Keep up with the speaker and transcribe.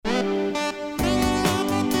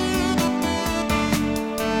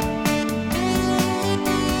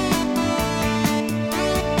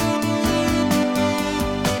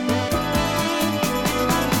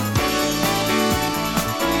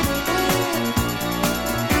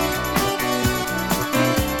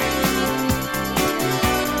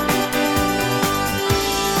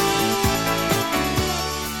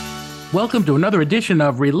Welcome to another edition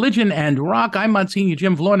of Religion and Rock. I'm Monsignor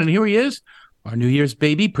Jim Vaughn, and here he is, our New Year's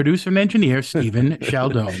baby, producer and engineer, Stephen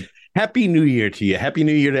Chaldone. Happy New Year to you. Happy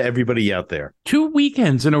New Year to everybody out there. 2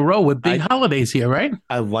 weekends in a row with big holidays here, right?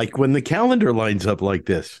 I like when the calendar lines up like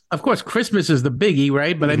this. Of course, Christmas is the biggie,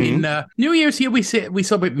 right? But I mean, New Year's here, we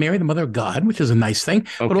celebrate Mary, the Mother of God, which is a nice thing.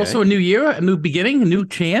 Okay. But also a new year, a new beginning, a new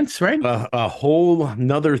chance, right? A whole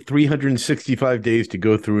another 365 days to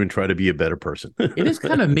go through and try to be a better person. It is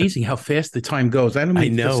kind of amazing how fast the time goes. I don't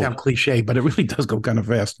mean to sound cliche, but it really does go kind of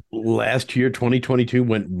fast. Last year, 2022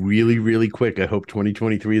 went really, really quick. I hope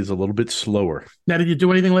 2023 is a little bit slower. Now, did you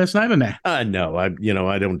do anything last night or not? No, I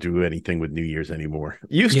don't do anything with New Year's anymore.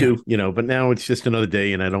 Used to, but now it's just another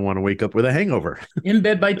day and I don't want to wake up with a hangover. In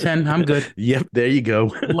bed by 10. I'm good. Yep. There you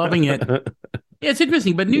go. Loving it. Yeah, it's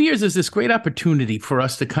interesting, but New Year's is this great opportunity for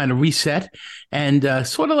us to kind of reset and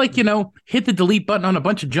sort of like, hit the delete button on a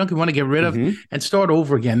bunch of junk we want to get rid of and start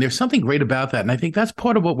over again. There's something great about that. And I think that's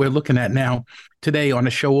part of what we're looking at now today on a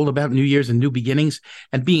show all about New Year's and new beginnings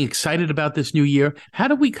and being excited about this new year. How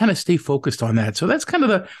do we kind of stay focused on that? So that's kind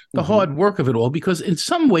of the hard work of it all, because in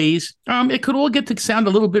some ways it could all get to sound a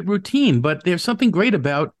little bit routine, but there's something great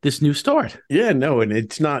about this new start. Yeah, no, and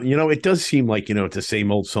it's not, it does seem like, it's the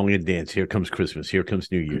same old song and dance. Here comes Christmas, here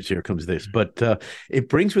comes New Year's, here comes this. But it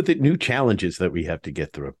brings with it new challenges that we have to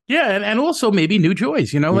get through. Yeah, and also maybe new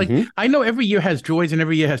joys, like I know every year has joys and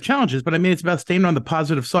every year has challenges, but I mean, it's about staying on the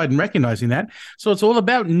positive side and recognizing that. So it's all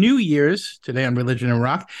about New Year's today on Religion and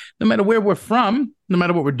Rock. No matter where we're from, no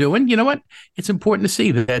matter what we're doing, you know what? It's important to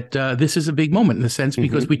see that this is a big moment in a sense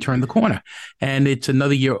because we turn the corner. And it's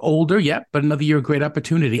another year older, but another year of great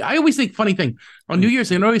opportunity. I always think, funny thing, on New Year's,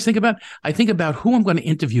 I think about who I'm going to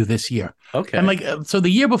interview this year. Okay. And so the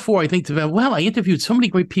year before, I think about, I interviewed so many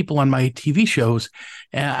great people on my TV shows.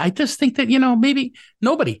 I just think that, maybe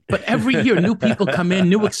nobody, but every year new people come in,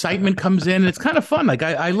 new excitement comes in. And it's kind of fun. Like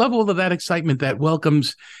I love all of that excitement that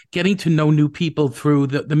welcomes getting to know new people through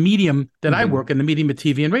the medium that I work in, the medium of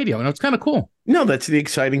TV and radio. And it's kind of cool. No, that's the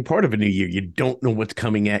exciting part of a new year. You don't know what's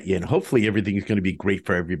coming at you, and hopefully everything is going to be great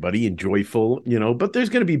for everybody and joyful, but there's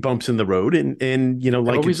going to be bumps in the road. And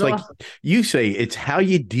like you say, it's how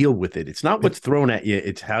you deal with it. It's not what's thrown at you.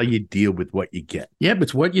 It's how you deal with what you get. Yeah, but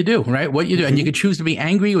it's what you do, right? What you do. And you could choose to be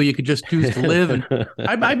angry or you could just choose to live. And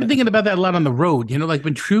I've been thinking about that a lot on the road, like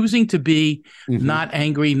when choosing to be not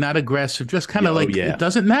angry, not aggressive, just kind of it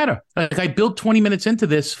doesn't matter. Like I built 20 minutes into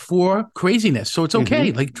this for craziness. So it's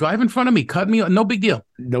okay. Like drive in front of me, cut me, no big deal.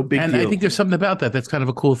 No big deal. And I think there's something about that that's kind of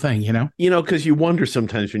a cool thing, because you wonder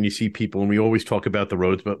sometimes when you see people, and we always talk about the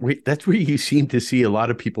roads, but that's where you seem to see a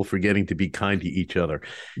lot of people forgetting to be kind to each other.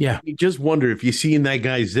 Yeah. You just wonder if you're seeing that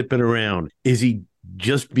guy zipping around, is he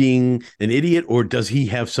just being an idiot, or does he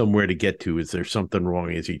have somewhere to get to? Is there something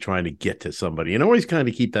wrong? Is he trying to get to somebody? And always kind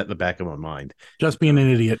of keep that in the back of my mind. Just being an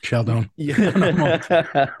idiot, Chaldone.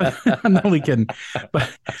 Yeah. I'm only kidding.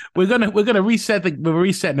 But we're gonna reset we're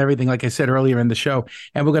resetting everything, like I said earlier in the show,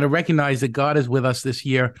 and we're gonna recognize that God is with us this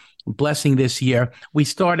year, blessing this year. We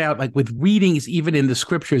start out like with readings, even in the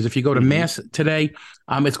scriptures. If you go to Mass today,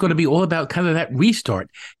 it's going to be all about kind of that restart.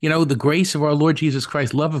 The grace of our Lord Jesus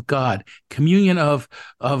Christ, love of God, communion of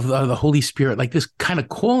the Holy Spirit, like this kind of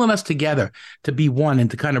calling us together to be one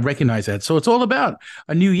and to kind of recognize that. So it's all about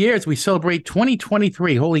a new year as we celebrate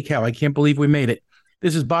 2023. Holy cow, I can't believe we made it.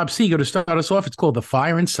 This is Bob Seger to start us off. It's called The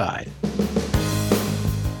Fire Inside.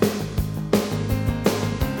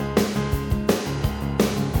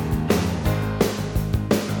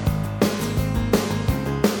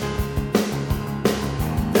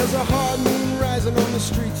 There's a hard moon rising on the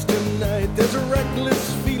streets tonight. There's a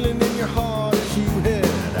reckless feeling in your heart as you head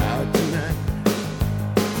out tonight.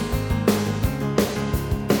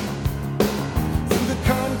 Through the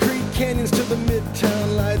concrete canyons to the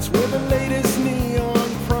midtown lights, where the latest neon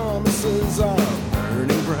promises are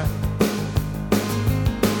burning bright.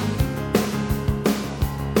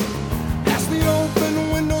 Past the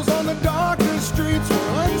open windows on the darker streets,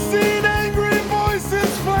 where unseen angry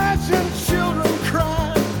voices flash and children cry.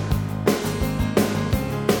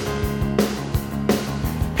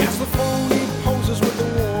 The phony poses with the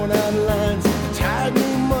worn out lines, tired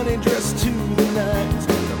new money dressed to the nines,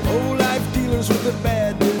 the low life dealers with the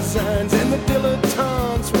bad designs, and the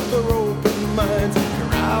dilettantes with their open minds.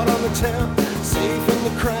 You're out on the town, safe in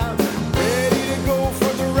the crowd, ready to go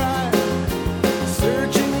for the ride,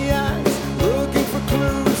 searching the eyes, looking for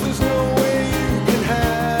clues. There's no way you can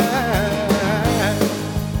hide.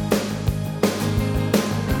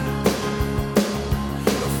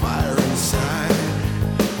 The fire inside.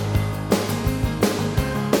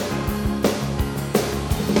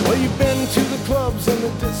 Well, you've been to the clubs and the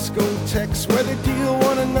discotheques where they deal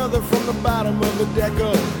one another from the the bottom of a deck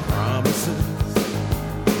of promises.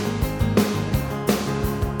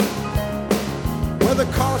 Where the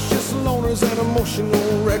cautious loners and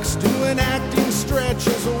emotional wrecks do an acting stretch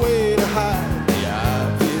as a way to hide the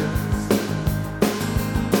obvious.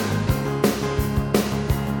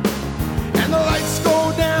 And the lights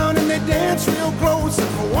go down and they dance real close, and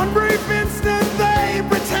for one brief instant they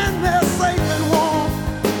pretend they're safe and warm.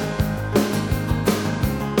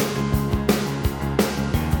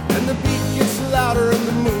 And the beat gets louder and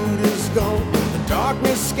the mood is gone. The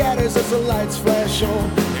darkness scatters as the lights flash on.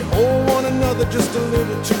 They hold one another just a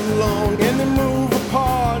little too long, and they move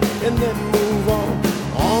apart and then move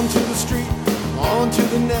on to the street, on to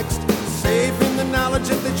the next, safe in the knowledge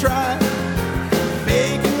that they tried,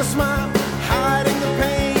 faking a smile, hiding the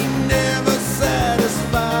pain, never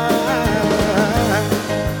satisfied.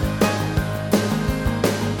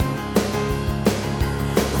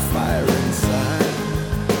 The fire inside,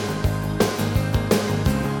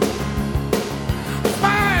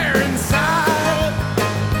 fire inside.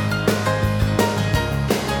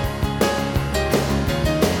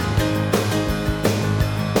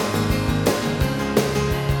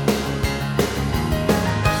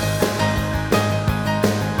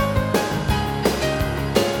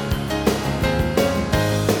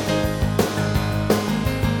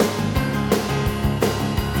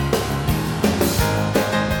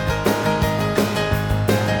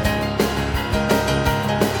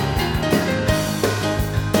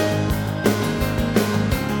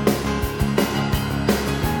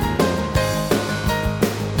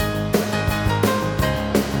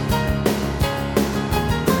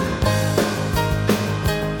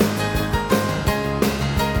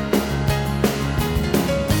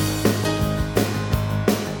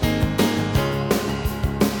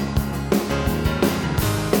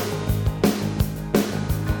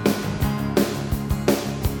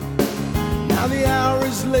 Now the hour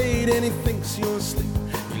is late and he thinks you're asleep.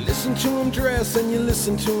 You listen to him dress and you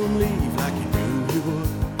listen to him leave like you knew you would.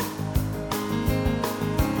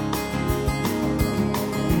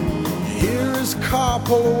 You hear his car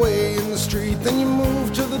pull away in the street, then you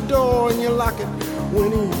move to the door and you lock it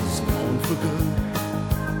when he's gone for good.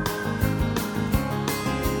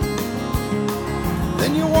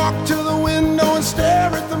 Then you walk to the window and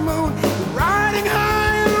stare at the moon, riding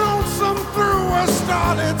high and lonesome through a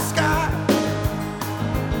starlit sky.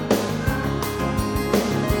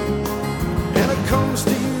 Comes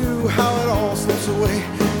to you how it all slips away.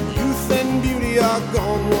 Youth and beauty are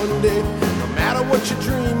gone one day. No matter what you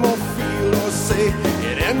dream or feel or say,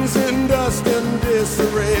 it ends in dust and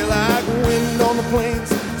disarray. Like wind on the plains,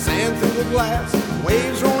 sand through the glass,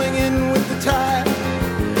 waves rolling in with the tide.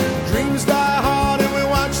 Dreams die hard and we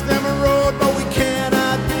watch them erode, but we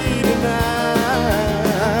cannot be denied.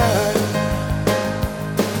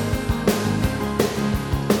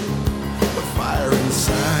 The fire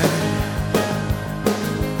inside,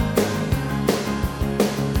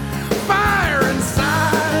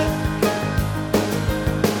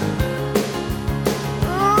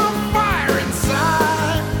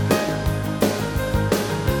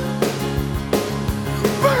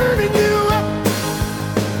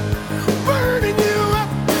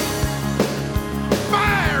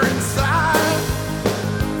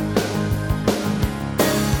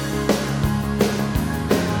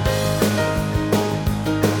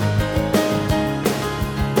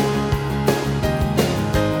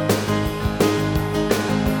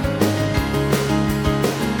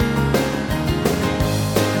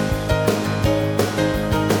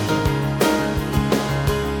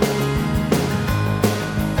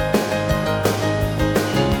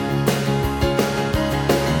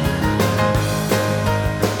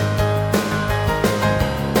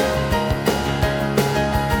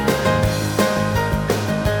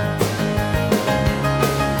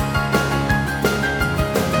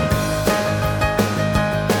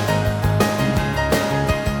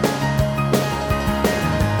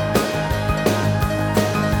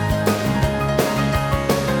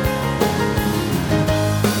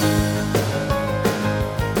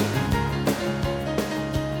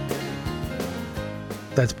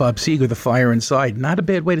 That's Bob Seger, The Fire Inside. Not a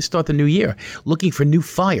bad way to start the new year. Looking for new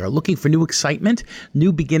fire, looking for new excitement,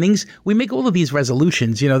 new beginnings. We make all of these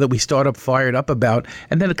resolutions, that we start up fired up about,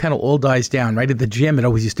 and then it kind of all dies down, right? At the gym, it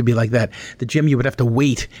always used to be like that. The gym, you would have to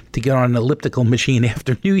wait to get on an elliptical machine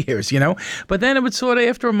after New Year's, But then it would sort of,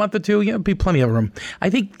 after a month or two, be plenty of room.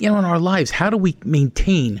 I think, in our lives, how do we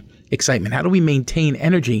maintain excitement? How do we maintain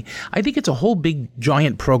energy? I think it's a whole big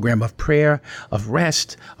giant program of prayer, of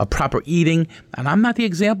rest, of proper eating. And I'm not the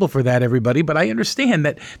example for that, everybody, but I understand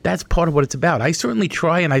that that's part of what it's about. I certainly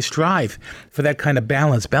try and I strive for that kind of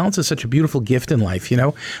balance. Balance is such a beautiful gift in life,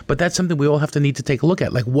 but that's something we all have to need to take a look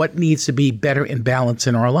at. Like, what needs to be better in balance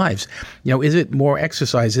in our lives? Is it more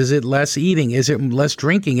exercise? Is it less eating? Is it less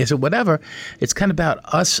drinking? Is it whatever? It's kind of about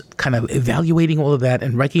us kind of evaluating all of that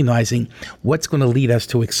and recognizing what's going to lead us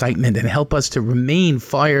to excitement and help us to remain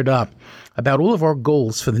fired up about all of our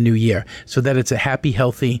goals for the new year, so that it's a happy,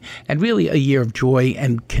 healthy, and really a year of joy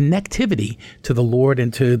and connectivity to the Lord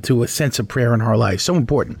and to a sense of prayer in our lives. So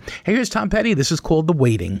important. Hey, here's Tom Petty. This is called The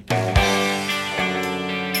Waiting.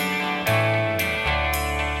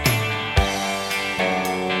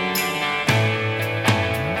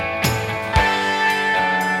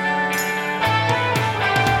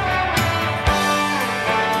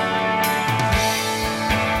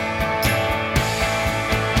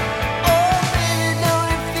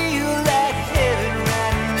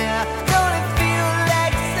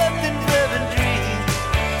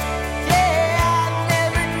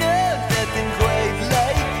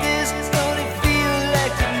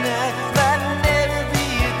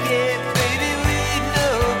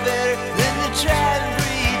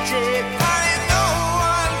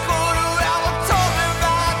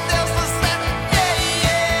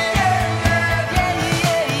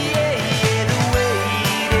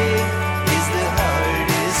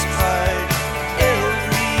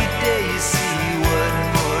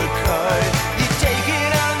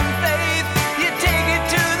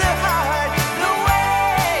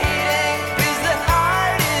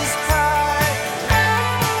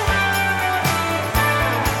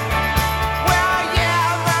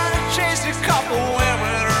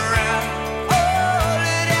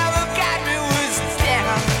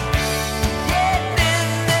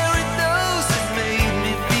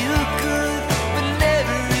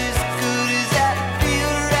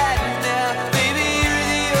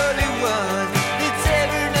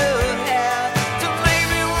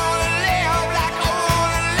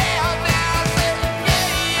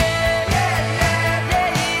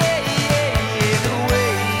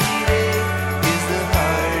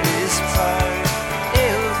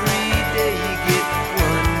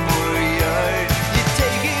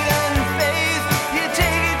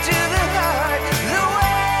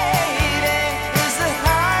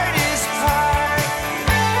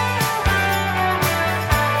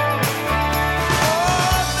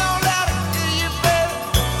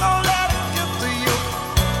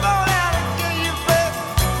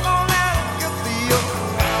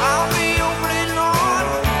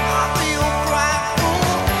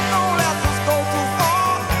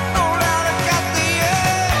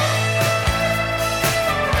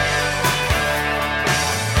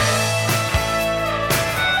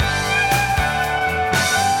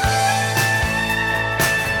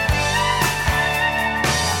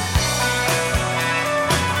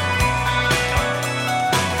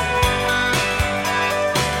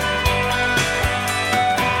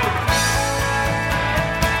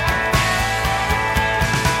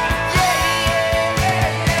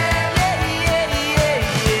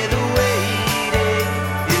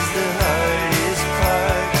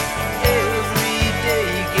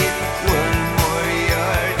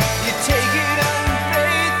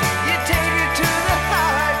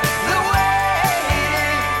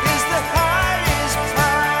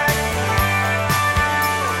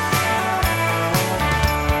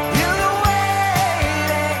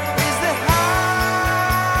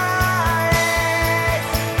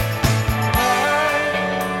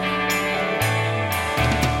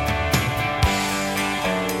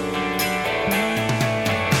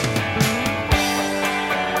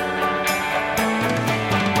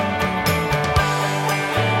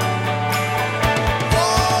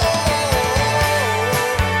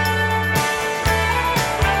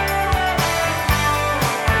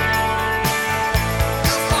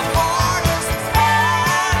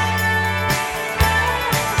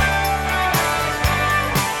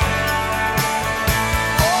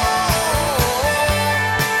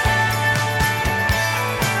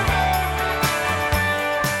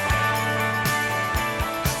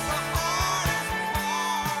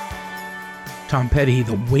 Tom Petty,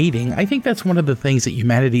 the waiting, I think that's one of the things that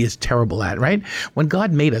humanity is terrible at, right? When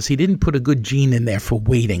God made us, he didn't put a good gene in there for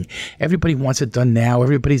waiting. Everybody wants it done now.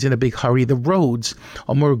 Everybody's in a big hurry. The roads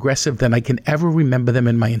are more aggressive than I can ever remember them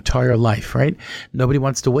in my entire life, right? Nobody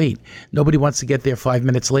wants to wait. Nobody wants to get there 5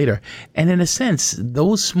 minutes later. And in a sense,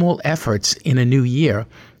 those small efforts in a new year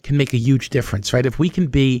can make a huge difference, right? If we can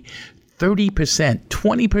be 30%,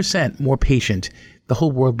 20% more patient the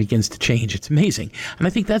whole world begins to change. It's amazing. And I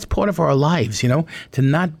think that's part of our lives, to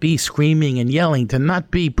not be screaming and yelling, to not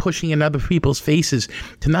be pushing in other people's faces,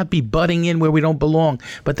 to not be butting in where we don't belong,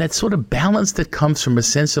 but that sort of balance that comes from a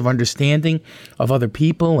sense of understanding of other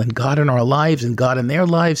people and God in our lives and God in their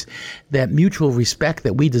lives, that mutual respect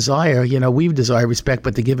that we desire, we desire respect,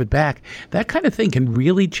 but to give it back, that kind of thing can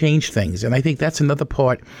really change things. And I think that's another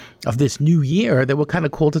part of this new year that we're kind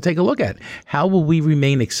of called to take a look at. How will we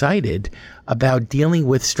remain excited about dealing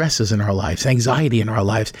with stresses in our lives, anxiety in our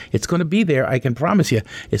lives? It's going to be there, I can promise you.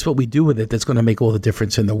 It's what we do with it that's going to make all the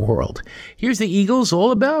difference in the world. Here's the Eagles,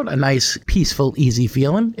 all about a nice, peaceful, easy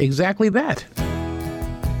feeling. Exactly that.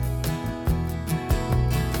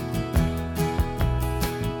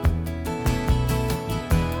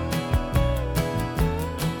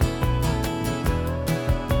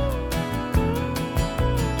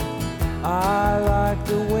 I like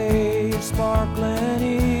the way your sparkling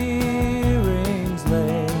earrings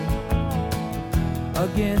lay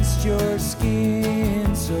against your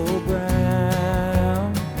skin so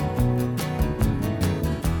brown,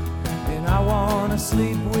 and I wanna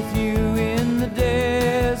sleep with you in the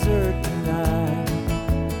desert tonight,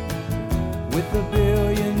 with a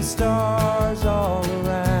billion stars all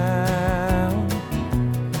around,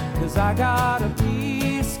 'cause I got a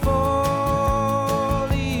peaceful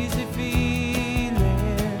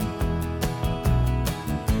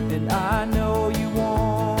I know you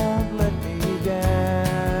won't let me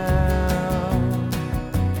down,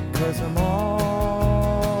 'cause I'm already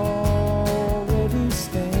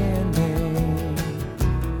standing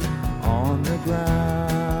on the ground.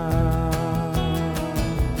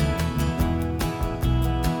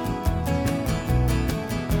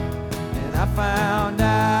 And I found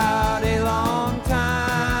out a long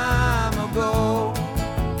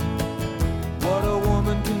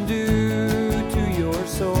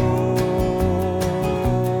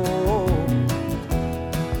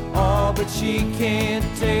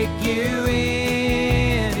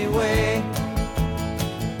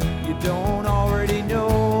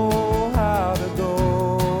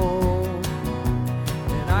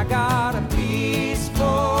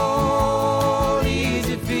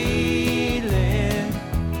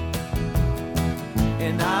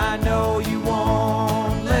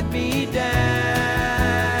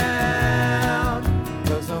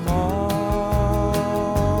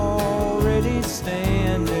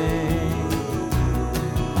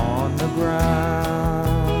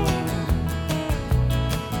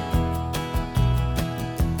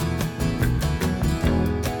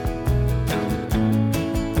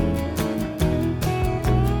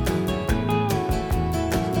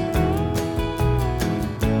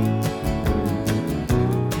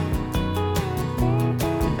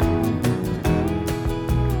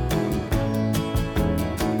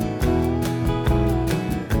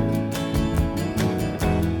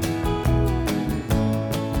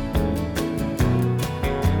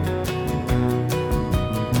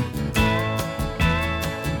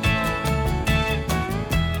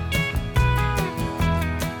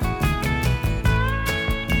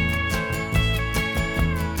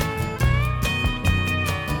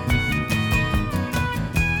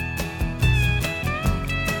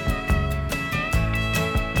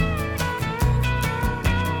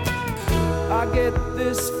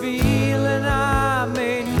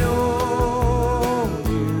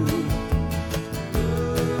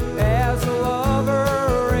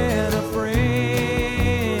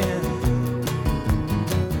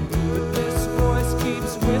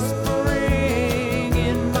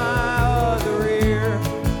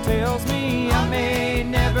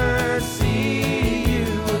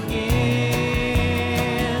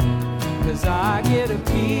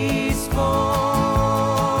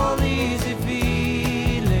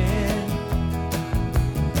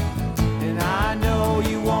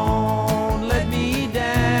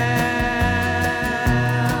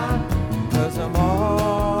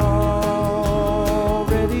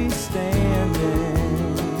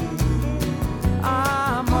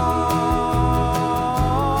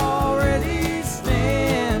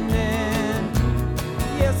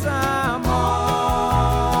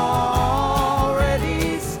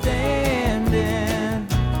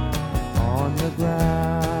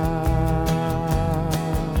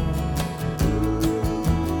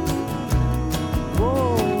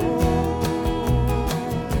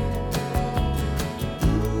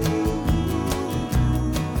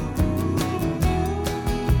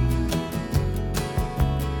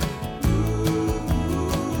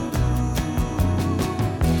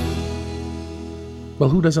Well,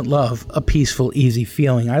 who doesn't love a peaceful, easy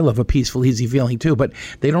feeling? I love a peaceful, easy feeling too, but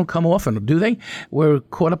they don't come often, do they? We're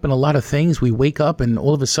caught up in a lot of things. We wake up and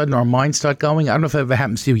all of a sudden our minds start going. I don't know if it ever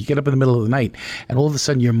happens to you. You get up in the middle of the night and all of a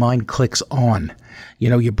sudden your mind clicks on. You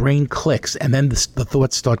know, your brain clicks and then the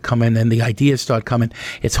thoughts start coming and the ideas start coming.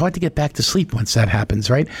 It's hard to get back to sleep once that happens,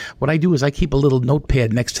 right? What I do is I keep a little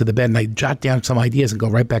notepad next to the bed and I jot down some ideas and go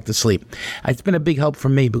right back to sleep. It's been a big help for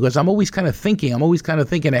me because I'm always kind of thinking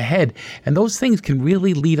ahead, and those things can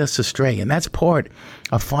really lead us astray. And that's part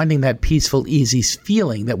of finding that peaceful, easy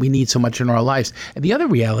feeling that we need so much in our lives. And the other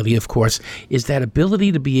reality, of course, is that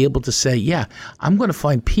ability to be able to say, yeah, I'm going to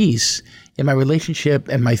find peace in my relationship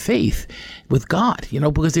and my faith with God, you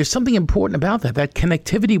know, because there's something important about that. That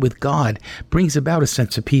connectivity with God brings about a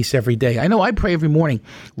sense of peace every day. I know I pray every morning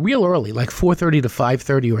real early, like 4:30 to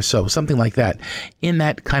 5:30 or so, something like that, in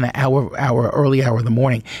that kind of early hour of the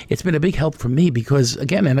morning. It's been a big help for me because,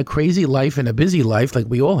 again, in a crazy life and a busy life like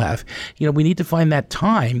we all have, you know, we need to find that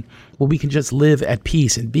time where we can just live at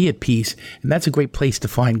peace and be at peace. And that's a great place to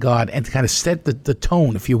find God and to kind of set the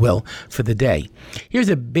tone, if you will, for the day. Here's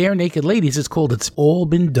a Bare Naked Ladies. It's called It's All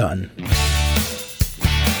Been Done.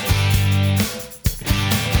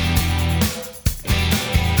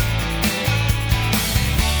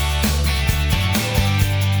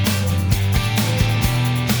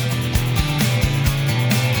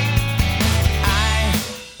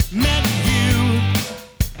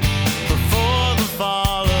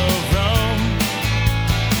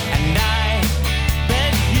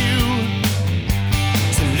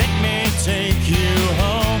 Take you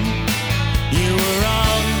home. You were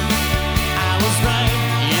wrong.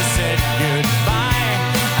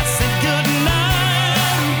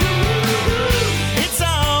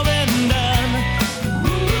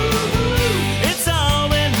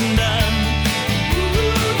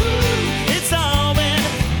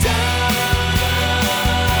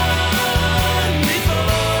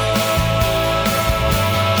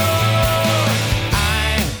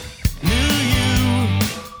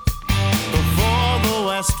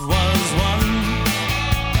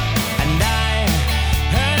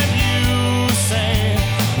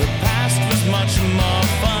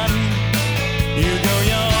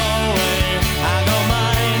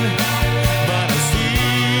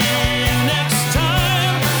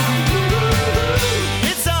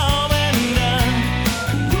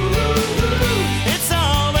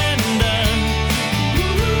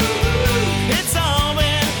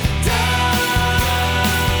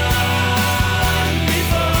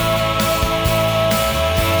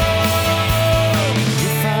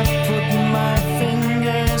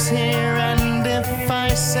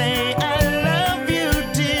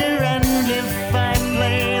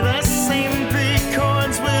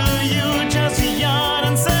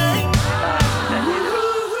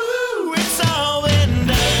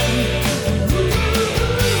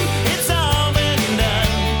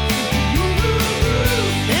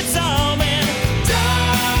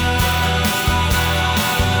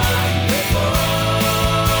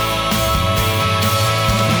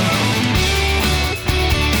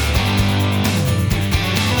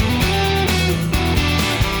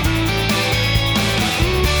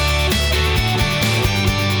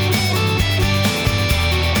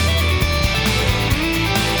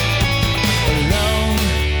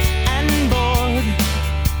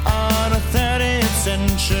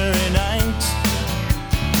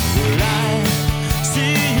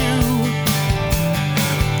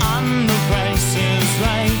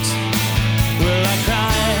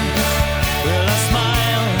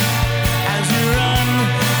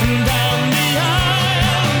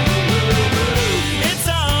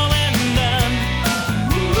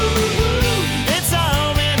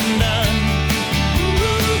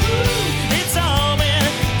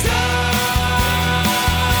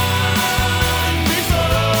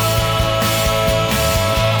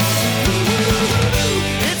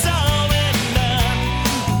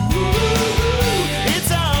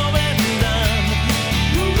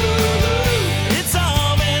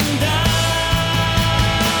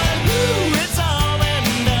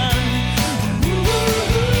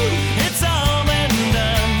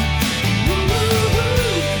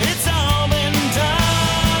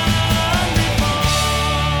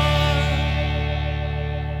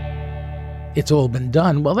 it's all been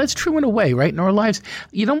done. Well, that's true in a way, right? In our lives,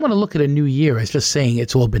 you don't want to look at a new year as just saying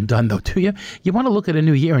it's all been done, though, do you? You want to look at a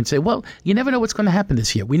new year and say, well, you never know what's going to happen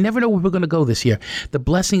this year. We never know where we're going to go this year. The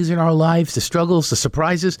blessings in our lives, the struggles, the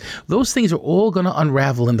surprises, those things are all going to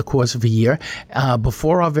unravel in the course of a year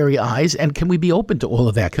before our very eyes. And can we be open to all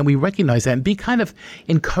of that? Can we recognize that and be kind of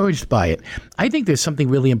encouraged by it? I think there's something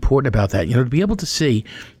really important about that, to be able to see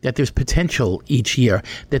that there's potential each year,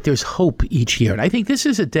 that there's hope each year. And I think this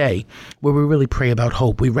is a day where we really pray about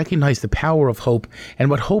hope. We recognize the power of hope and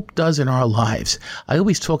what hope does in our lives. I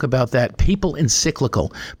always talk about that papal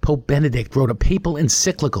encyclical. Pope Benedict wrote a papal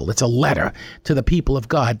encyclical. It's a letter to the people of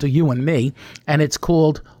God, to you and me, and it's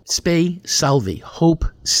called Spe Salvi, Hope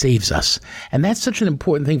Saves Us. And that's such an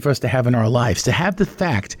important thing for us to have in our lives, to have the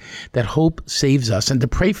fact that hope saves us and to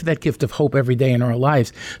pray for that gift of hope every day in our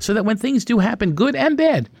lives so that when things do happen, good and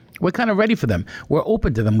bad, we're kind of ready for them. We're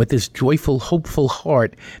open to them with this joyful, hopeful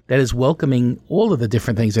heart that is welcoming all of the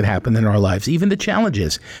different things that happen in our lives, even the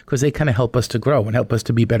challenges, because they kind of help us to grow and help us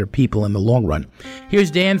to be better people in the long run.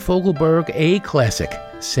 Here's Dan Fogelberg, a classic,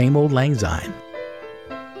 Same Old Lang Syne.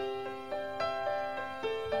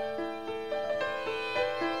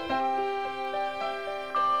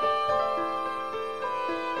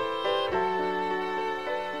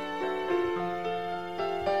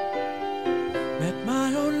 Met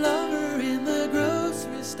my old lover in the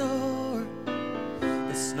grocery store.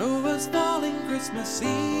 The snow was falling Christmas Eve.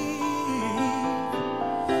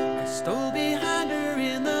 I stole behind her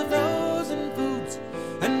in the frozen foods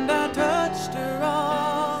and I touched her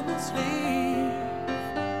on the sleeve.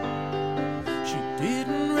 She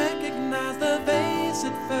didn't recognize the face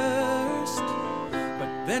at first,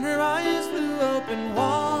 but then her eyes flew open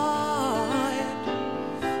wide.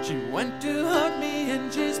 She went to hug me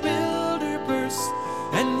and she spilled her purse,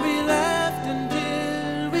 and we laughed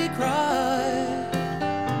until we cried.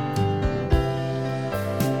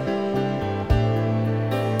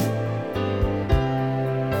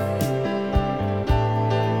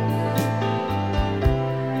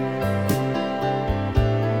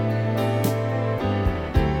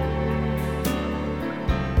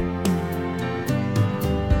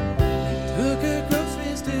 We took her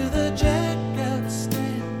groceries to the checkout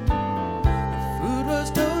stand. The food was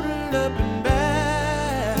totaled up and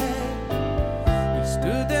back. We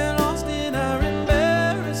stood there lost in our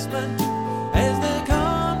embarrassment as the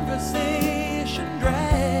conversation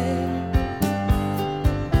dragged.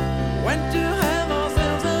 Went to have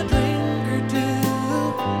ourselves a drink or two,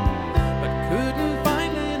 but couldn't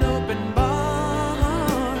find an open bar.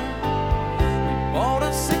 We bought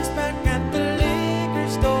a six-pack at the liquor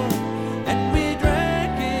store and we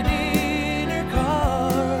drank it in her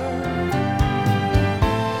car.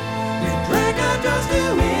 We drank a toast to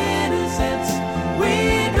innocence. We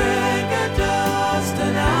drank a toast to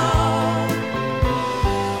now,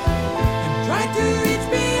 and tried to reach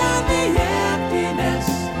beyond the emptiness,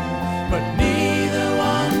 but neither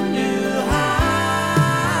one knew how.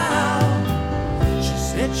 She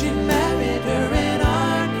said she married her an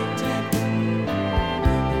architect,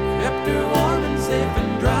 kept her warm and safe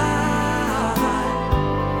and dry.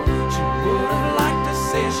 She would have liked to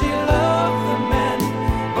say she loved the man,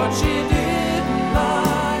 but she didn't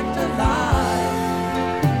like to lie.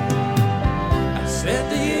 I said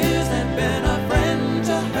the years had been a friend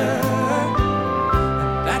to her,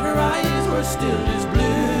 and that her eyes were still as blue.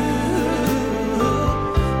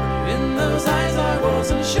 But in those eyes I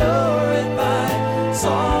wasn't sure if I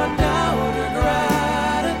saw doubt or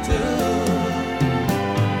gratitude.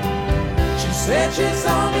 She said she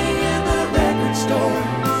saw me in the record store,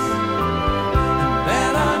 and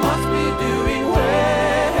that I must be doing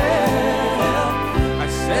well. I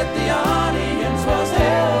said the audience was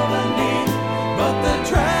heavenly, but the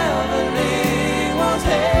traveling was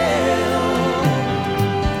hell.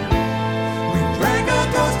 We drank a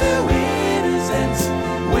toast to innocence.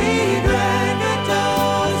 We drank a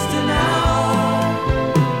toast to now,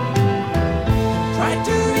 and tried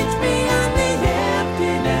to reach beyond the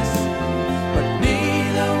emptiness, but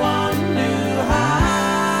neither one knew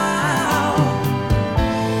how.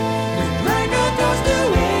 We drank a toast to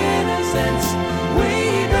innocence. We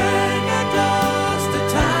drank a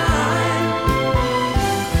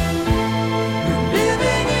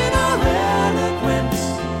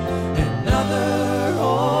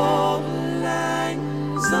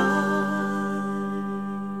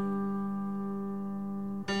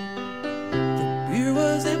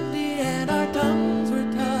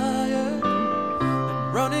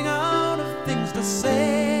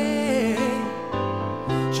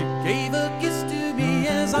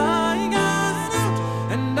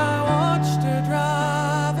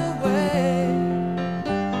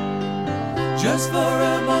just for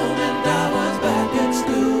a moment I was back at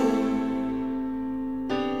school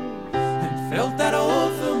and felt that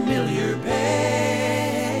old familiar pain.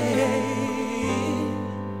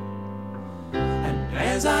 And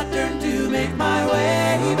as I turned to make my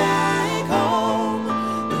way back home,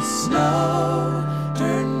 the snow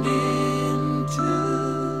turned into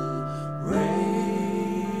rain.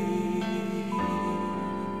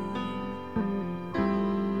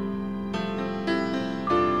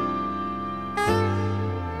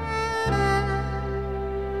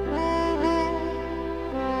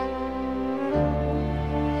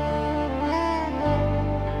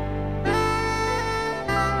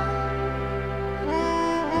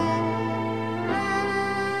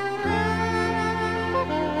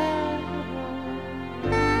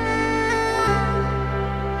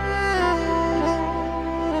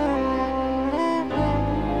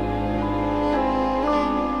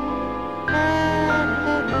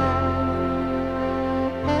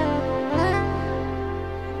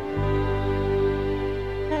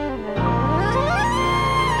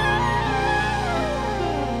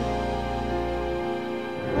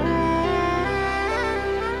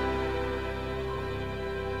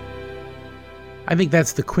 I think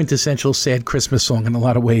that's the quintessential sad Christmas song in a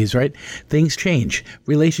lot of ways, right? Things change,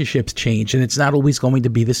 relationships change, and it's not always going to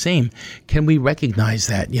be the same. Can we recognize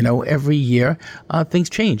that? You know, every year things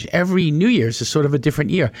change. Every New Year's is sort of a different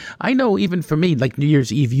year. I know even for me, like New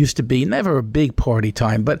Year's Eve used to be never a big party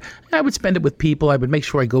time, but I would spend it with people. I would make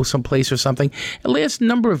sure I go someplace or something. The last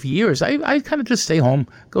number of years, I kind of just stay home,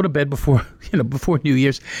 go to bed before New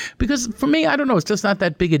Year's, because for me, I don't know, it's just not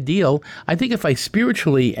that big a deal. I think if I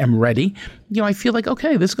spiritually am ready, I feel like,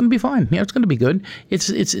 okay, this is going to be fine. It's going to be good. It's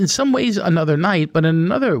in some ways another night, but in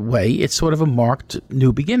another way, it's sort of a marked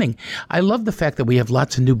new beginning. I love the fact that we have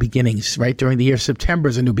lots of new beginnings, right? During the year, September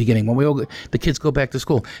is a new beginning. When the kids go back to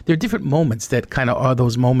school, there are different moments that kind of are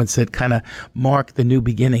those moments that kind of mark the new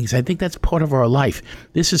beginnings. I think that's part of our life.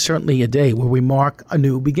 This is certainly a day where we mark a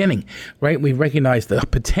new beginning, right? We recognize the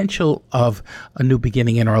potential of a new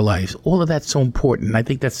beginning in our lives. All of that's so important. I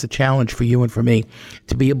think that's the challenge for you and for me,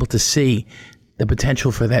 to be able to see the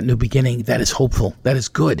potential for that new beginning that is hopeful, that is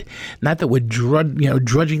good. Not that we're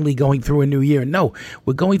drudgingly going through a new year. No,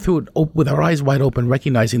 we're going through it with our eyes wide open,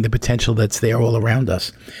 recognizing the potential that's there all around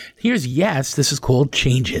us. Here's Yes. This is called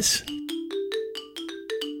Changes.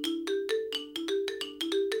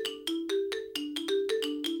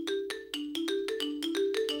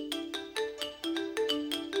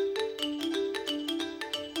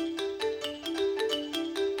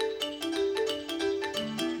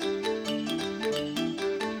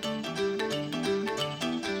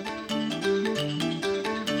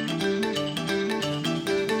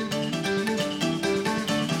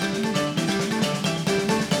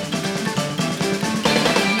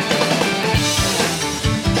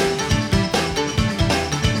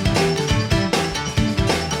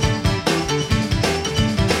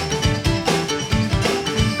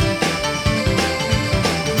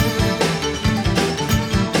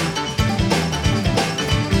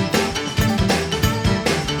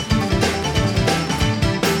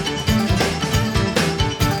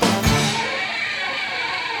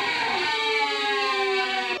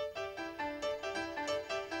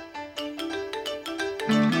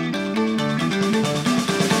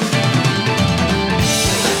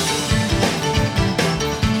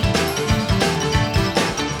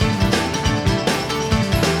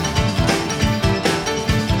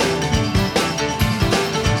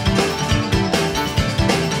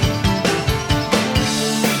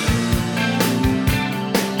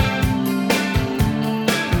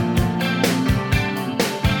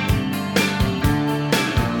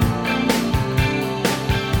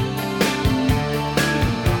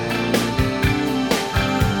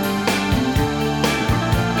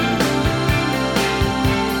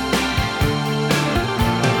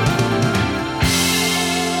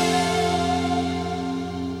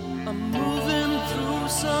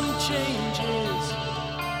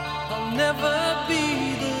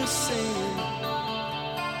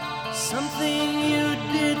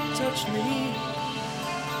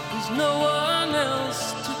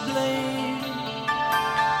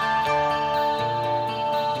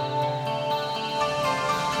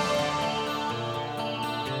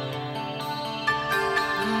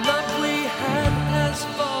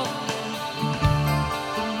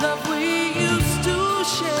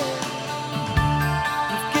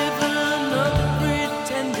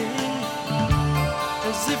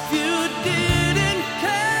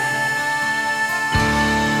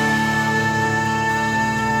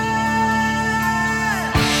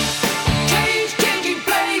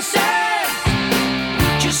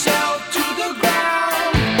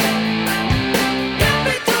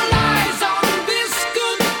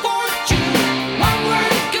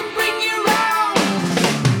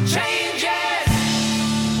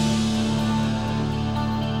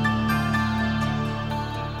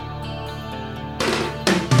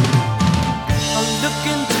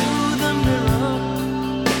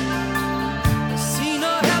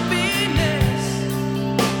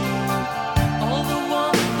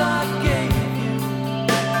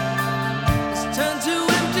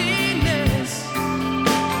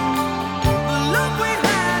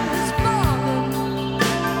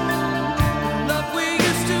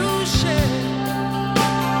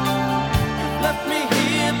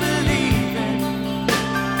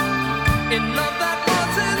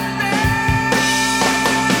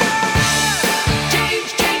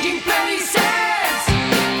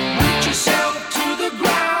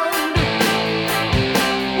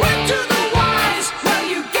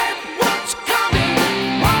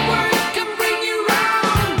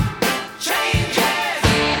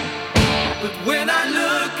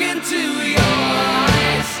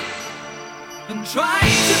 and trying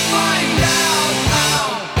to find out how.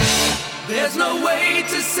 There's no way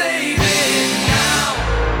to save it now,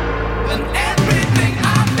 and everything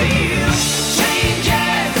I feel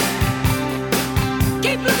changes.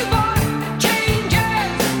 Keep looking for changes.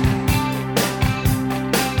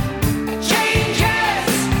 Changes.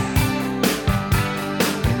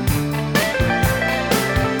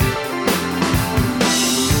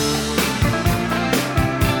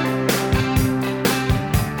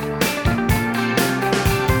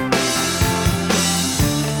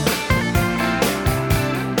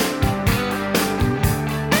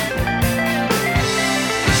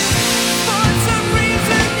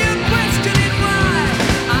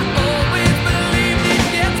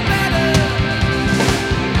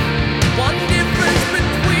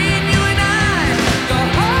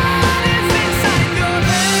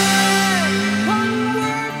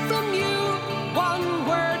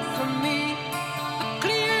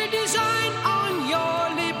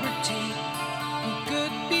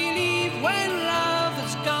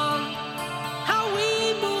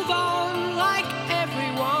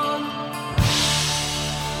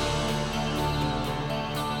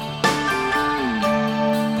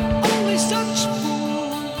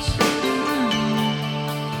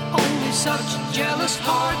 Such jealous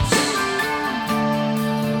hearts.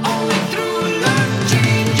 Only through love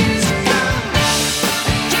changes come.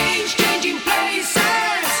 Change, changing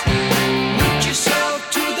places. Root yourself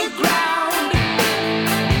to the ground.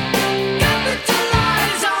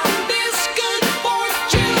 Capitalize on this good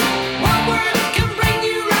fortune. One word can bring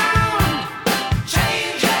you round.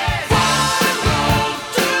 Changes. One road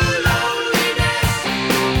to loneliness.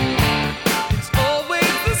 It's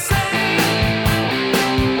always the same.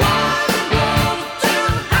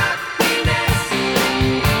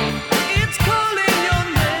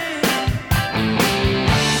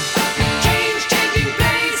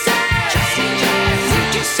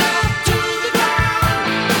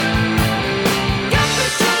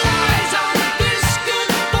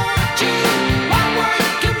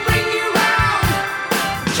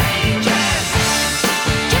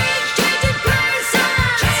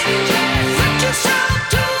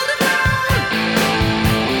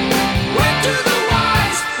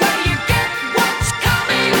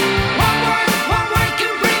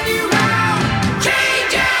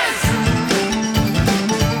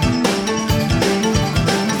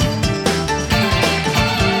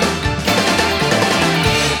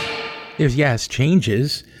 There's, yes,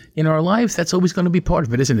 changes in our lives. That's always going to be part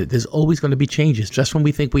of it, isn't it? There's always going to be changes. Just when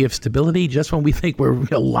we think we have stability, just when we think we're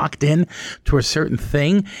locked in to a certain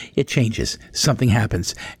thing, it changes. Something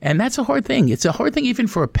happens. And that's a hard thing. It's a hard thing even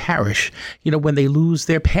for a parish. You know, when they lose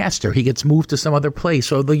their pastor, he gets moved to some other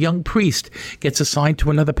place, or the young priest gets assigned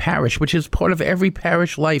to another parish, which is part of every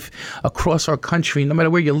parish life across our country. No matter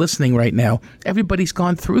where you're listening right now, everybody's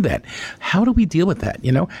gone through that. How do we deal with that?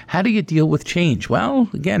 You know, how do you deal with change? Well,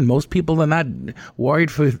 again, most people are not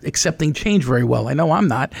wired for accepting change very well. I know I'm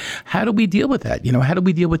not. How do we deal with that? You know, how do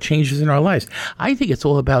we deal with changes in our lives? I think it's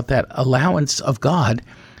all about that allowance of God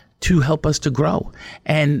to help us to grow.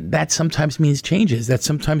 And that sometimes means changes. That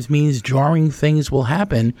sometimes means jarring things will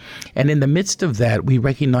happen. And in the midst of that, we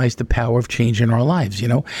recognize the power of change in our lives. You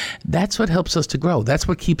know, that's what helps us to grow. That's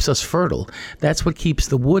what keeps us fertile. That's what keeps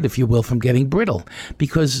the wood, if you will, from getting brittle,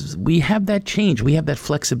 because we have that change. We have that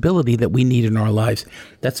flexibility that we need in our lives.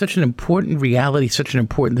 That's such an important reality, such an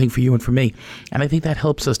important thing for you and for me. And I think that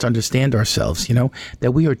helps us to understand ourselves, you know,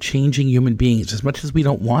 that we are changing human beings. As much as we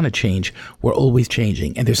don't want to change, we're always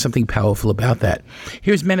changing. And there's something powerful about that.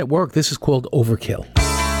 Here's Men at Work. This is called Overkill.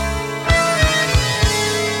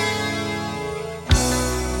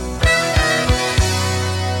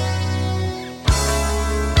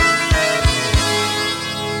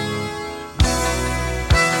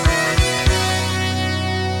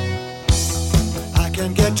 I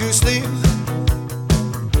can get you sleep.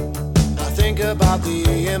 I think about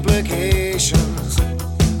the implications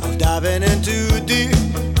of diving into deep,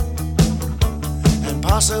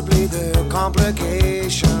 possibly the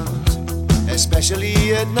complications,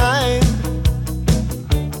 especially at night.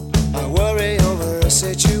 I worry over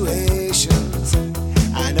situations.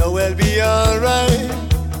 I know we'll be alright.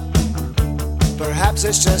 Perhaps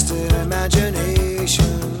it's just an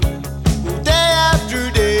imagination. Day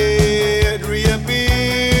after day it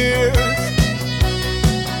reappears.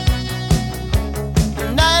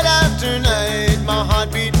 Night after night my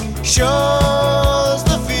heartbeat shows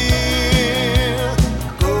the fear.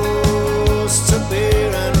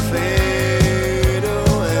 Disappear and fade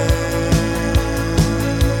away.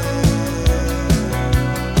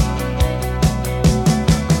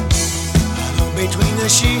 Alone between the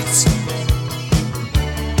sheets,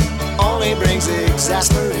 only brings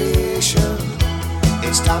exasperation.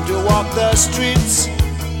 It's time to walk the streets,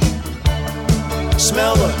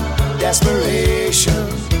 smell the desperation.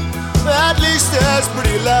 At least there's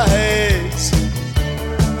pretty lights,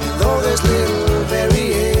 and though there's little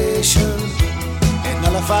variation, it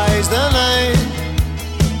nullifies the night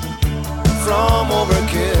from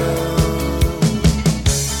overkill.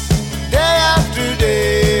 Day after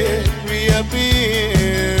day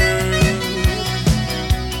reappear,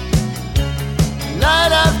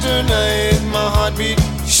 night after night my heartbeat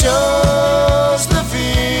shows the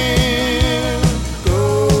fear.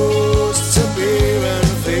 Ghosts appear and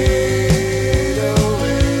fade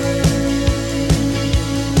away.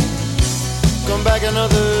 Come back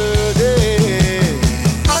another day.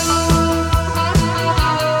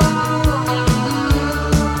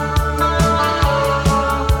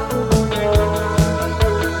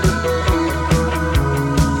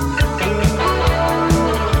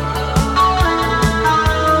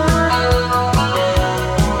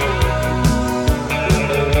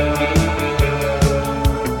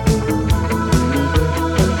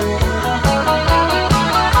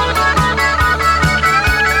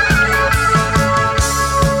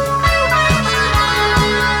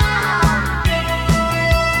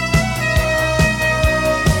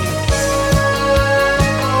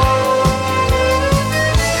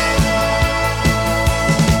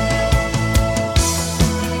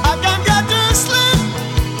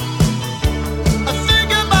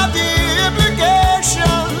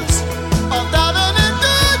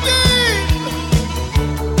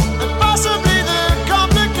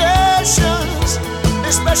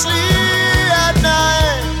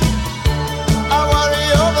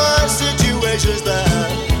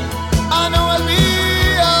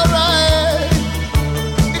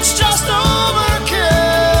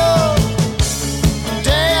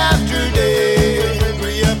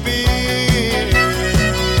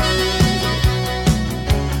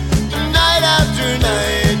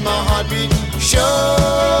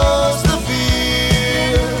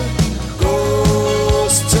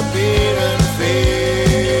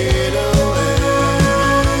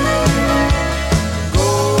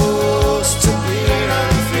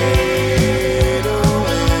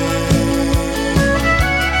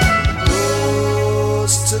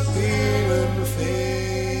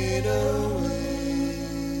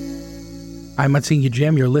 I'm Monsignor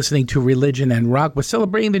Jim. You're listening to Religion and Rock. We're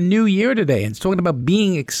celebrating the new year today, and it's talking about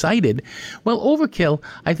being excited. Well, overkill,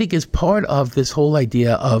 I think, is part of this whole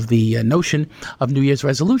idea of the notion of New Year's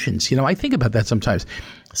resolutions. You know, I think about that sometimes.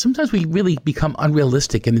 Sometimes we really become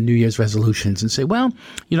unrealistic in the New Year's resolutions and say, well,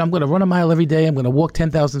 you know, I'm going to run a mile every day. I'm going to walk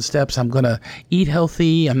 10,000 steps. I'm going to eat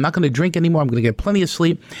healthy. I'm not going to drink anymore. I'm going to get plenty of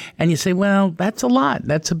sleep. And you say, well, that's a lot.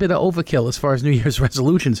 That's a bit of overkill as far as New Year's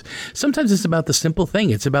resolutions. Sometimes it's about the simple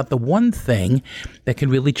thing. It's about the one thing that can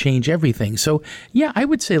really change everything. So, yeah, I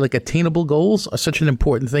would say like attainable goals are such an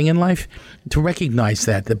important thing in life, to recognize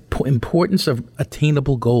that, the importance of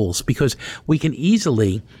attainable goals, because we can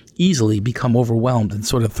easily become overwhelmed and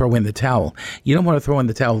sort of throw in the towel. You don't want to throw in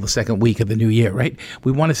the towel the second week of the new year, right?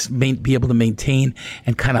 We want to be able to maintain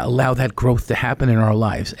and kind of allow that growth to happen in our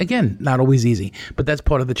lives. Again, not always easy, but that's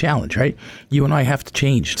part of the challenge, right? You and I have to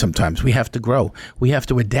change sometimes. We have to grow. We have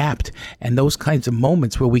to adapt. And those kinds of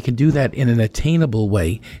moments where we can do that in an attainable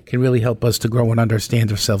way can really help us to grow and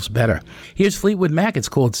understand ourselves better. Here's Fleetwood Mac. It's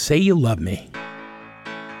called Say You Love Me.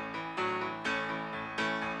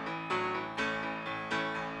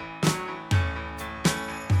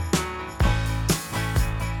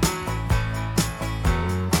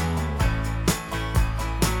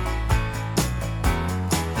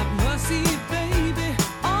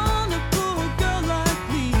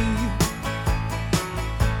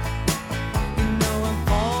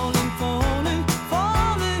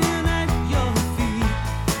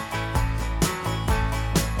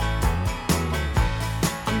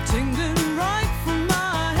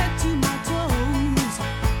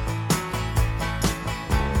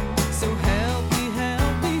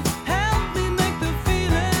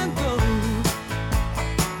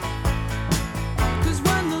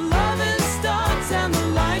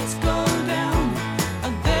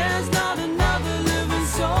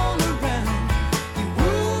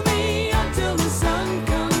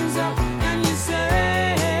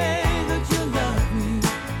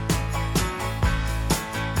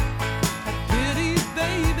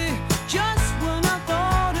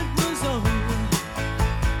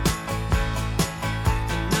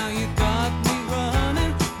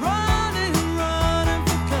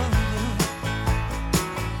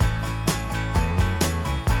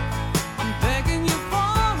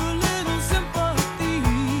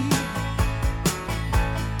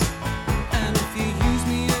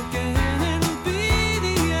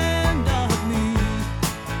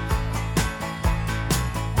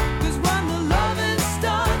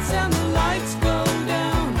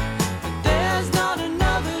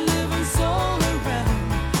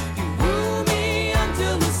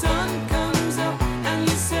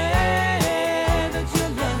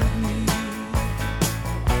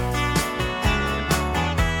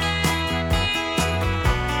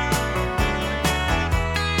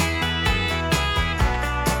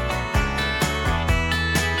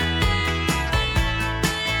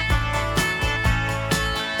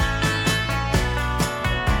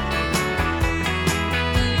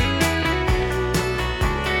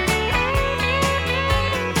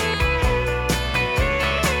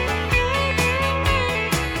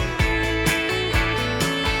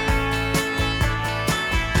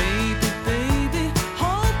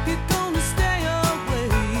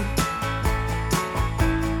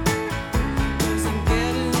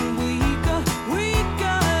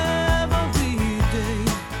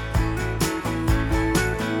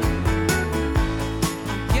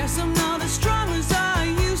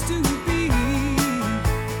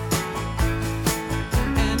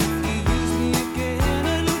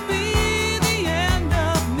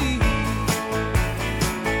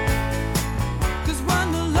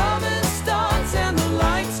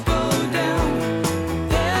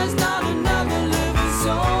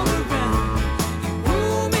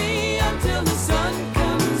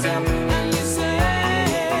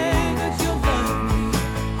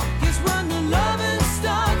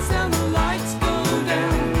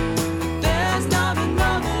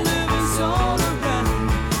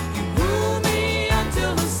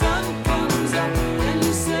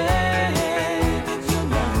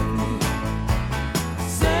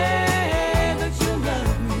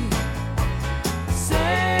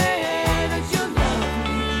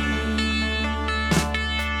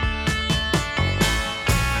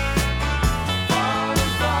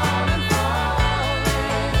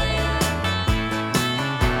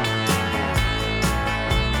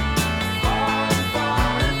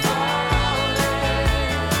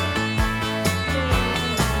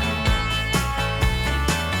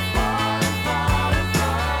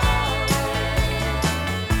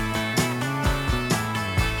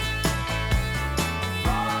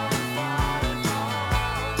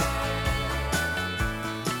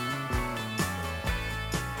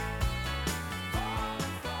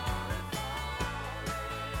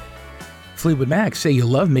 Fleetwood Mac, Say You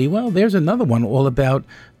Love Me. Well, there's another one all about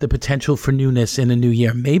the potential for newness in a new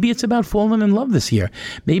year. Maybe it's about falling in love this year.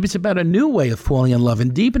 Maybe it's about a new way of falling in love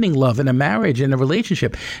and deepening love in a marriage, in a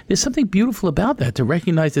relationship. There's something beautiful about that, to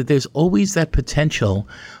recognize that there's always that potential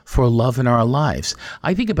for love in our lives.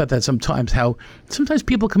 I think about that sometimes, how sometimes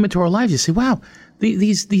people come into our lives, you say, wow,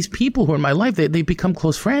 these people who are in my life, they become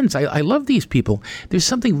close friends. I love these people. There's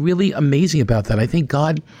something really amazing about that. I think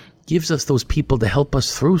God gives us those people to help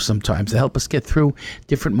us through sometimes, to help us get through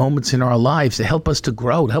different moments in our lives, to help us to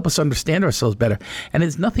grow, to help us understand ourselves better. And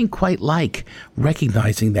it's nothing quite like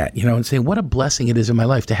recognizing that, and saying what a blessing it is in my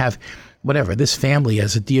life to have this family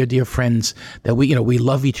as a dear friends, that we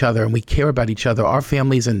love each other and we care about each other. Our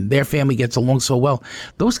families and their family gets along so well.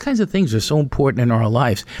 Those kinds of things are so important in our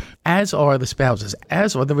lives, as are the spouses,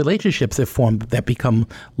 as are the relationships that form, that become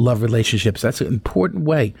love relationships. That's an important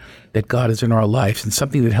way that God is in our lives, and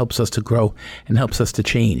something that helps us to grow and helps us to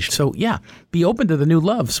change. So yeah, be open to the new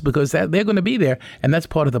loves, because they're going to be there, and that's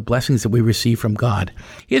part of the blessings that we receive from God.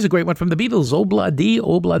 Here's a great one from the Beatles, Obla Di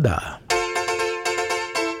Obla Da.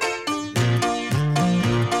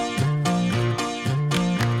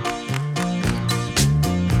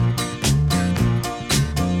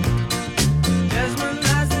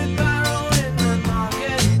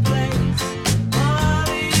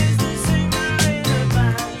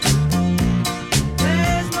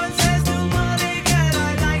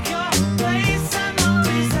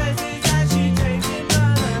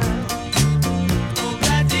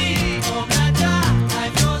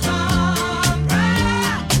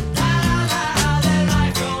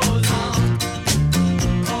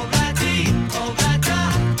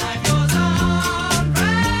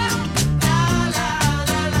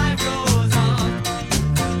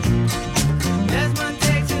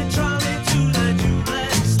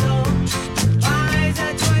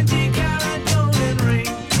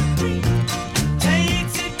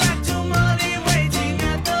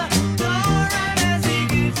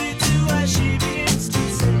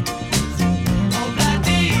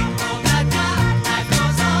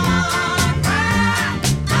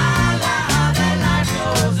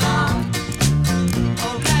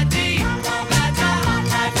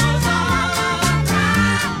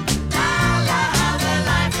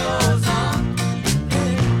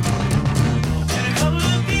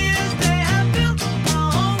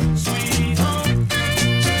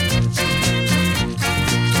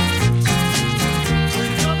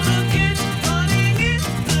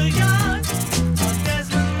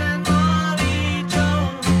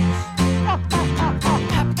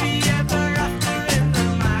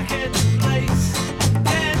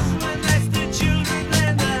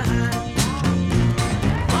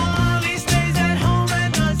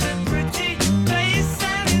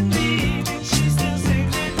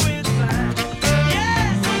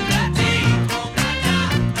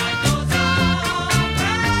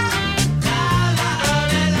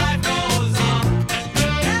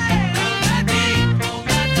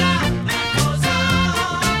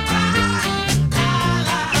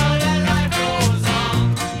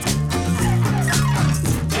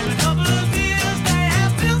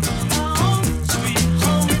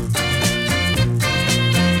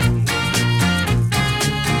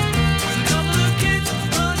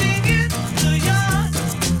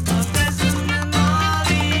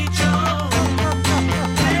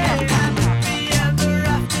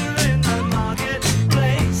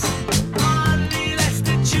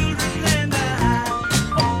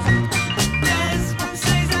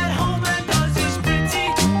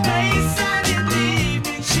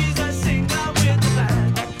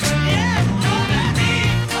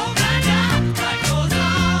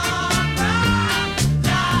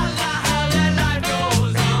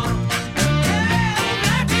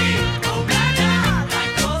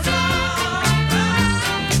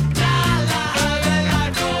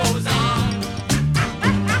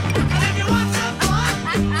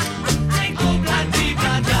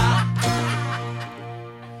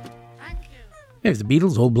 There's the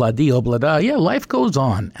Beatles, Obla Di Obla Da. Yeah, life goes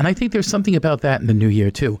on. And I think there's something about that in the new year,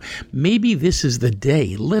 too. Maybe this is the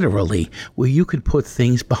day, literally, where you could put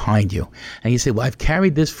things behind you. And you say, well, I've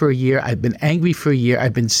carried this for a year. I've been angry for a year.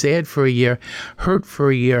 I've been sad for a year, hurt for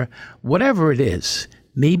a year. Whatever it is,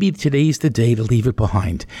 maybe today's the day to leave it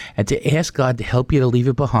behind and to ask God to help you to leave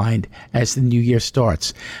it behind as the new year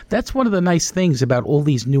starts. That's one of the nice things about all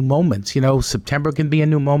these new moments. You know, September can be a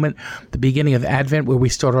new moment. The beginning of Advent, where we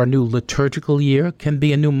start our new liturgical year, can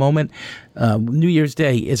be a new moment. New Year's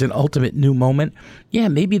Day is an ultimate new moment. Yeah,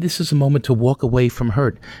 maybe this is a moment to walk away from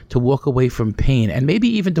hurt, to walk away from pain, and maybe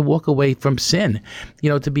even to walk away from sin.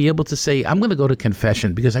 To be able to say, I'm going to go to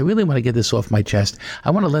confession because I really want to get this off my chest.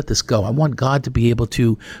 I want to let this go. I want God to be able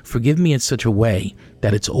to forgive me in such a way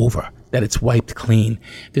that it's over, that it's wiped clean.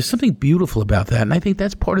 There's something beautiful about that. And I think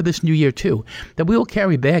that's part of this new year too, that we all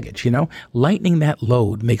carry baggage, lightening that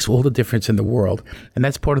load makes all the difference in the world. And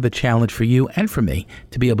that's part of the challenge for you and for me.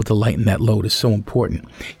 To be able to lighten that load is so important.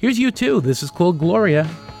 Here's U2. This is called Gloria.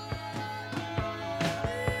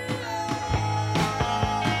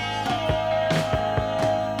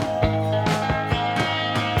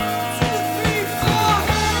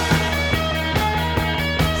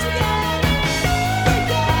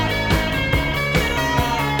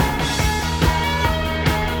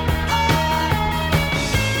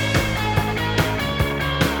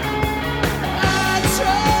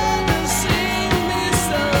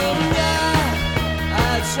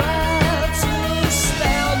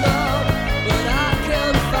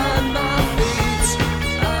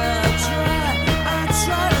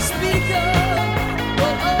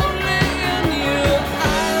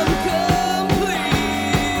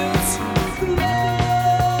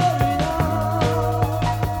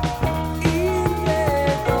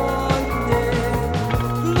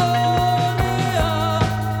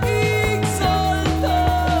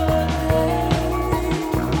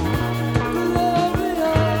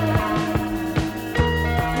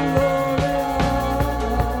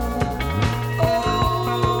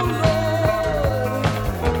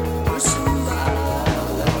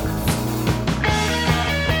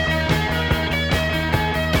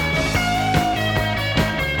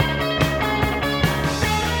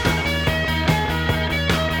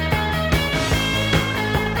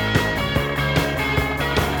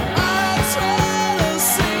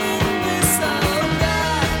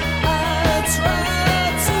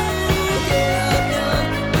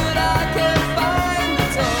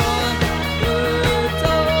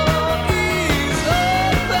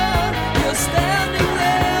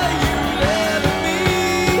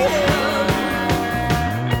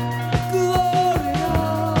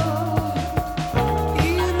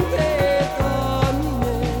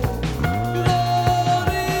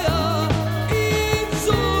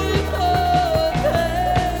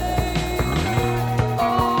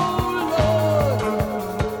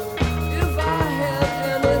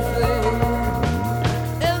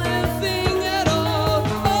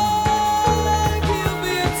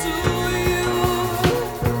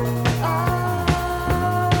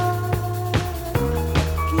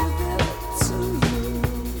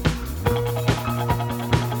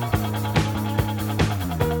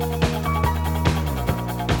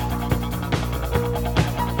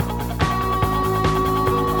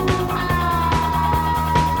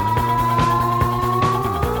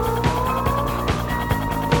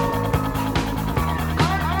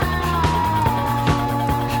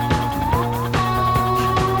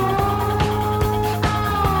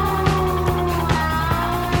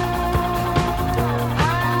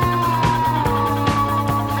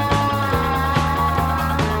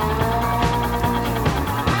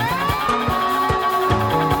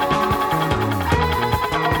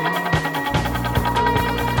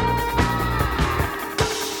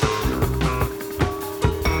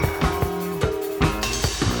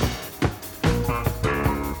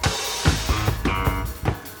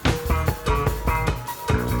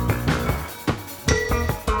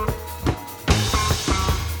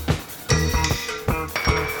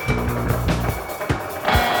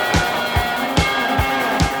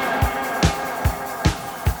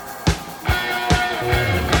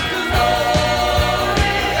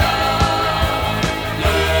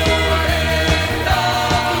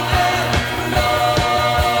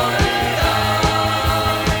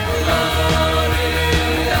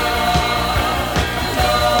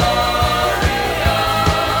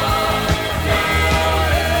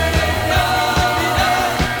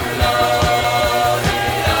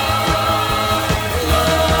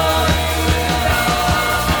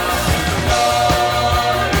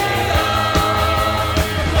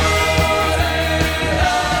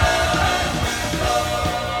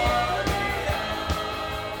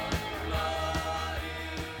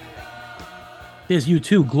 There's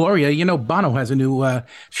U2, Gloria. Bono has a new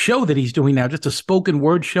show that he's doing now, just a spoken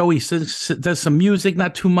word show. He does some music,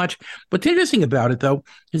 not too much. What's interesting about it, though,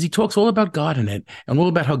 is he talks all about God in it and all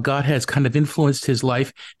about how God has kind of influenced his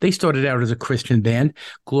life. They started out as a Christian band.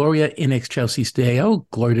 Gloria in excelsis Deo,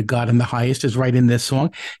 glory to God in the highest, is right in this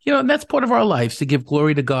song. That's part of our lives, to give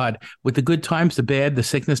glory to God with the good times, the bad, the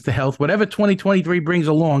sickness, the health, whatever 2023 brings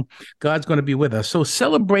along, God's going to be with us. So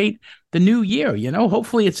celebrate the new year.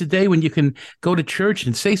 Hopefully it's a day when you can go to church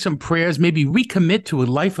and say some prayers, maybe recommit to a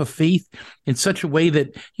life of faith in such a way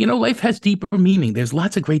that, life has deeper meaning. There's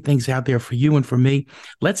lots of great things out there for you and for me.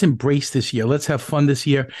 Let's embrace this year. Let's have fun this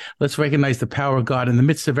year. Let's recognize the power of God in the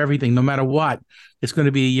midst of everything, no matter what. It's going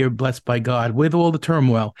to be a year blessed by God. With all the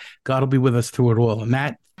turmoil, God will be with us through it all. And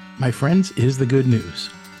that, my friends, is the good news.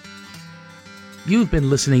 You've been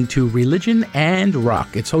listening to Religion and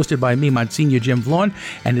Rock. It's hosted by me, Monsignor Jim Vaughn,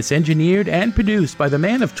 and it's engineered and produced by the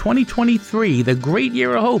man of 2023, the great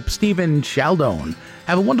year of hope, Stephen Chaldone.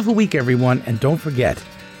 Have a wonderful week, everyone, and don't forget,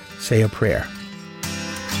 say a prayer.